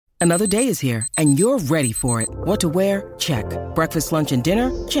Another day is here, and you're ready for it. What to wear? Check. Breakfast, lunch, and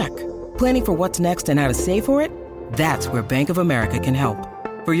dinner? Check. Planning for what's next and how to save for it? That's where Bank of America can help.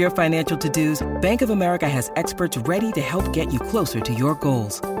 For your financial to-dos, Bank of America has experts ready to help get you closer to your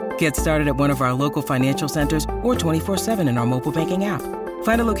goals. Get started at one of our local financial centers or 24/7 in our mobile banking app.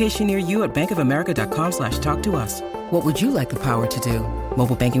 Find a location near you at bankofamerica.com/talktous. What would you like the power to do?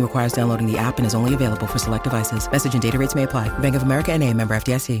 Mobile banking requires downloading the app and is only available for select devices. Message and data rates may apply. Bank of America N.A., member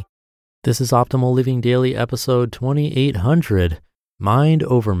FDIC. This is Optimal Living Daily, episode 2800, Mind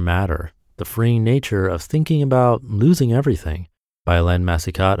Over Matter, the Freeing Nature of Thinking About Losing Everything, by Helene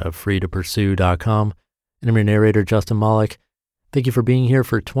Massicotte of freetopursue.com. And I'm your narrator, Justin Malik. Thank you for being here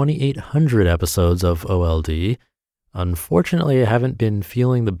for 2800 episodes of OLD. Unfortunately, I haven't been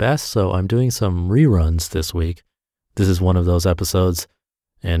feeling the best, so I'm doing some reruns this week. This is one of those episodes,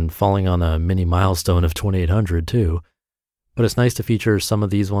 and falling on a mini milestone of 2800 too. But it's nice to feature some of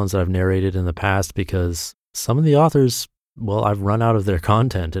these ones that I've narrated in the past because some of the authors, well, I've run out of their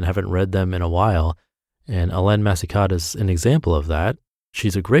content and haven't read them in a while. And Helene Massicotte is an example of that.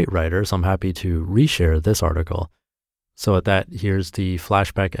 She's a great writer, so I'm happy to reshare this article. So at that, here's the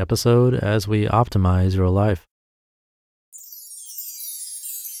flashback episode as we optimize your life.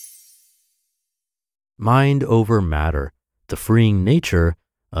 Mind Over Matter, the Freeing Nature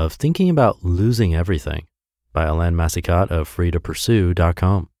of Thinking About Losing Everything, by Helene Massicotte of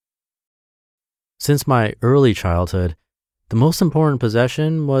freetopursue.com. Since my early childhood, the most important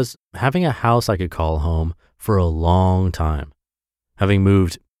possession was having a house I could call home for a long time. Having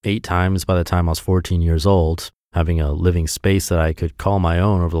moved 8 times by the time I was 14 years old, having a living space that I could call my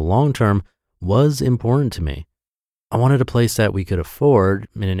own over the long term was important to me. I wanted a place that we could afford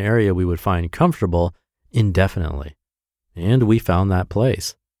in an area we would find comfortable indefinitely. And we found that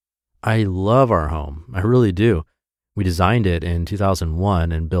place. I love our home. I really do. We designed it in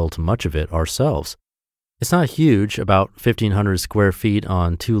 2001 and built much of it ourselves. It's not huge, about 1,500 square feet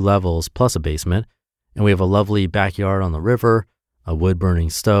on 2 levels plus a basement, and we have a lovely backyard on the river, a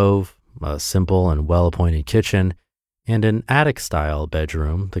wood-burning stove, a simple and well-appointed kitchen, and an attic-style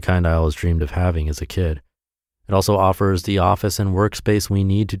bedroom, the kind I always dreamed of having as a kid. It also offers the office and workspace we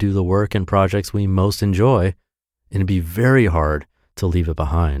need to do the work and projects we most enjoy, and it'd be very hard to leave it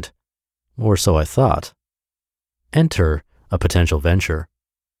behind. Or so I thought. Enter a potential venture.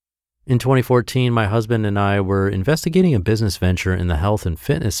 In 2014, my husband and I were investigating a business venture in the health and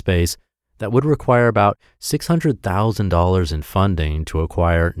fitness space that would require about $600,000 in funding to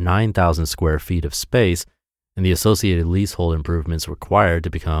acquire 9,000 square feet of space and the associated leasehold improvements required to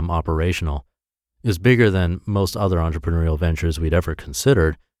become operational. It was bigger than most other entrepreneurial ventures we'd ever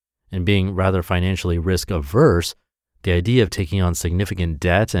considered, and being rather financially risk-averse, the idea of taking on significant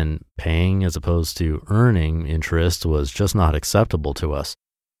debt and paying as opposed to earning interest was just not acceptable to us.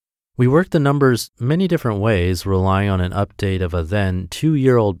 We worked the numbers many different ways, relying on an update of a then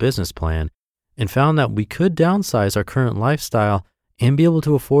 2-year-old business plan, and found that we could downsize our current lifestyle and be able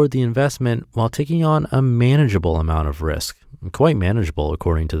to afford the investment while taking on a manageable amount of risk, quite manageable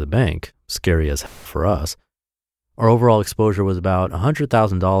according to the bank, scary as for us. Our overall exposure was about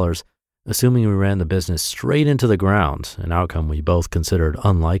 $100,000, assuming we ran the business straight into the ground, an outcome we both considered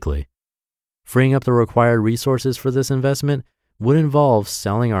unlikely. Freeing up the required resources for this investment would involve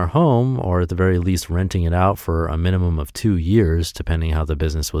selling our home, or at the very least renting it out for a minimum of 2 years, depending how the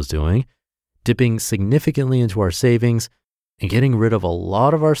business was doing, dipping significantly into our savings, and getting rid of a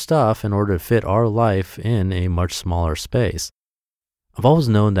lot of our stuff in order to fit our life in a much smaller space. I've always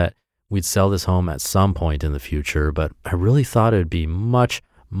known that we'd sell this home at some point in the future, but I really thought it would be much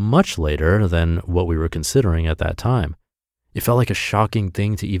later than what we were considering at that time. It felt like a shocking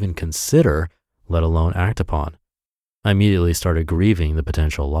thing to even consider, let alone act upon. I immediately started grieving the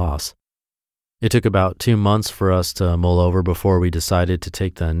potential loss. It took about 2 months for us to mull over before we decided to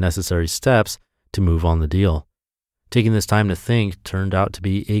take the necessary steps to move on the deal. Taking this time to think turned out to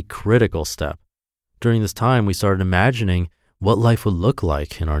be a critical step. During this time, we started imagining what life would look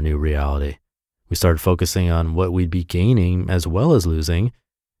like in our new reality. We started focusing on what we'd be gaining as well as losing,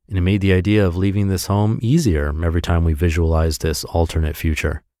 and it made the idea of leaving this home easier every time we visualized this alternate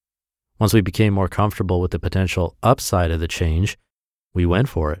future. Once we became more comfortable with the potential upside of the change, we went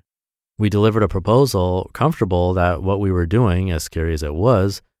for it. We delivered a proposal comfortable that what we were doing, as scary as it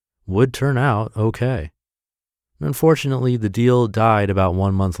was, would turn out okay. Unfortunately, the deal died about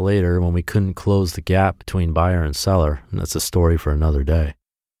 1 month later when we couldn't close the gap between buyer and seller, and that's a story for another day.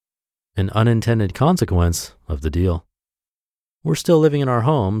 An unintended consequence of the deal. We're still living in our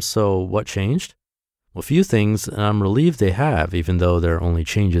home, so what changed? Well, a few things, and I'm relieved they have, even though they're only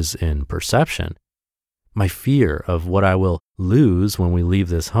changes in perception. My fear of what I will lose when we leave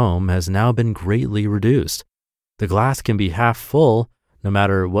this home has now been greatly reduced. The glass can be half full no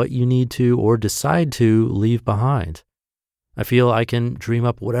matter what you need to or decide to leave behind. I feel I can dream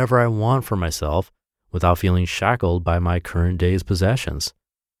up whatever I want for myself without feeling shackled by my current day's possessions.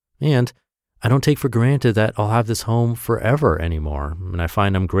 And I don't take for granted that I'll have this home forever anymore, and I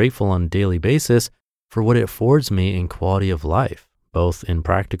find I'm grateful on a daily basis for what it affords me in quality of life, both in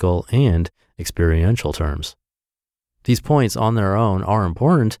practical and experiential terms. These points on their own are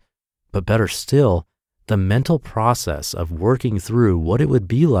important, but better still, the mental process of working through what it would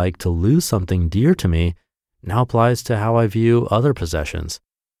be like to lose something dear to me now applies to how I view other possessions.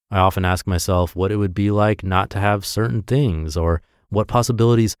 I often ask myself what it would be like not to have certain things, or what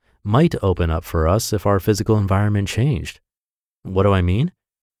possibilities might open up for us if our physical environment changed. What do I mean?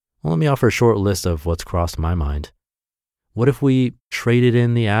 Well, let me offer a short list of what's crossed my mind. What if we traded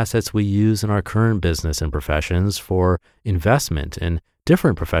in the assets we use in our current business and professions for investment in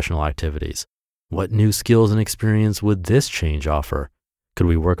different professional activities? What new skills and experience would this change offer? Could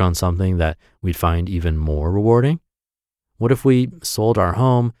we work on something that we'd find even more rewarding? What if we sold our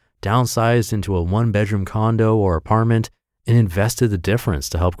home, downsized into a one-bedroom condo or apartment, and invested the difference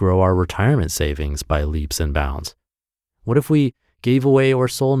to help grow our retirement savings by leaps and bounds? What if we gave away or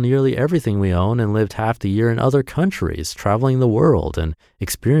sold nearly everything we own and lived half the year in other countries, traveling the world and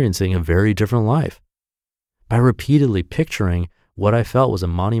experiencing a very different life? By repeatedly picturing what I felt was a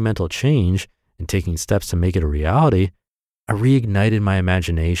monumental change and taking steps to make it a reality, I reignited my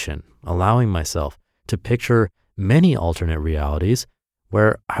imagination, allowing myself to picture many alternate realities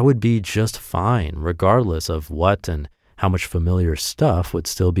where I would be just fine regardless of what and how much familiar stuff would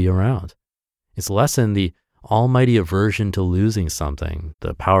still be around. It's lessened the almighty aversion to losing something,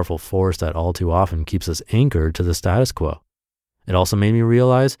 the powerful force that all too often keeps us anchored to the status quo. It also made me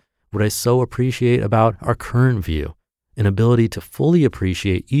realize what I so appreciate about our current view, an ability to fully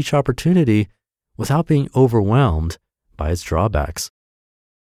appreciate each opportunity without being overwhelmed by its drawbacks.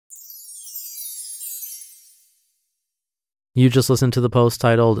 You just listened to the post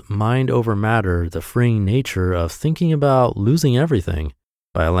titled Mind Over Matter, the Freeing Nature of Thinking About Losing Everything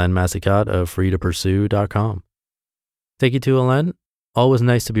by Helene Massicotte of freetopursue.com. Thank you to Helene. Always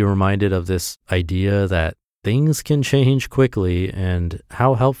nice to be reminded of this idea that things can change quickly and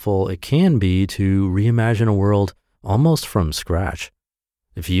how helpful it can be to reimagine a world almost from scratch.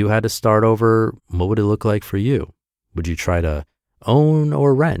 If you had to start over, what would it look like for you? Would you try to own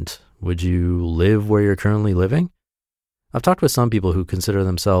or rent? Would you live where you're currently living? I've talked with some people who consider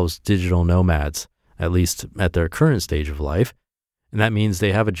themselves digital nomads, at least at their current stage of life. And that means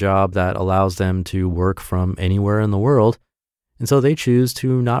they have a job that allows them to work from anywhere in the world. And so they choose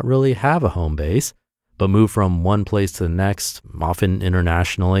to not really have a home base, but move from one place to the next, often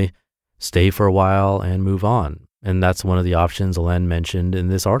internationally, stay for a while and move on. And that's one of the options Helene mentioned in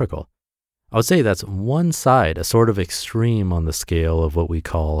this article. I would say that's one side, a sort of extreme on the scale of what we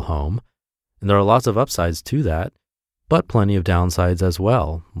call home. And there are lots of upsides to that, but plenty of downsides as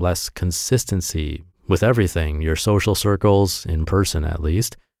well. Less consistency with everything, your social circles, in person at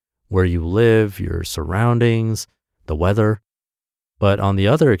least, where you live, your surroundings, the weather. But on the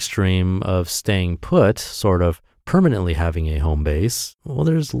other extreme of staying put, sort of permanently having a home base, well,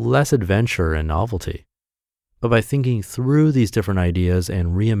 there's less adventure and novelty. But by thinking through these different ideas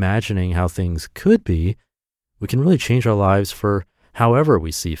and reimagining how things could be, we can really change our lives for however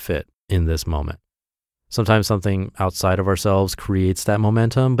we see fit in this moment. Sometimes something outside of ourselves creates that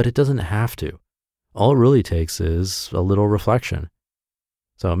momentum, but it doesn't have to. All it really takes is a little reflection.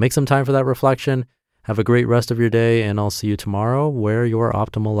 So make some time for that reflection. Have a great rest of your day, and I'll see you tomorrow where your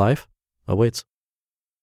optimal life awaits.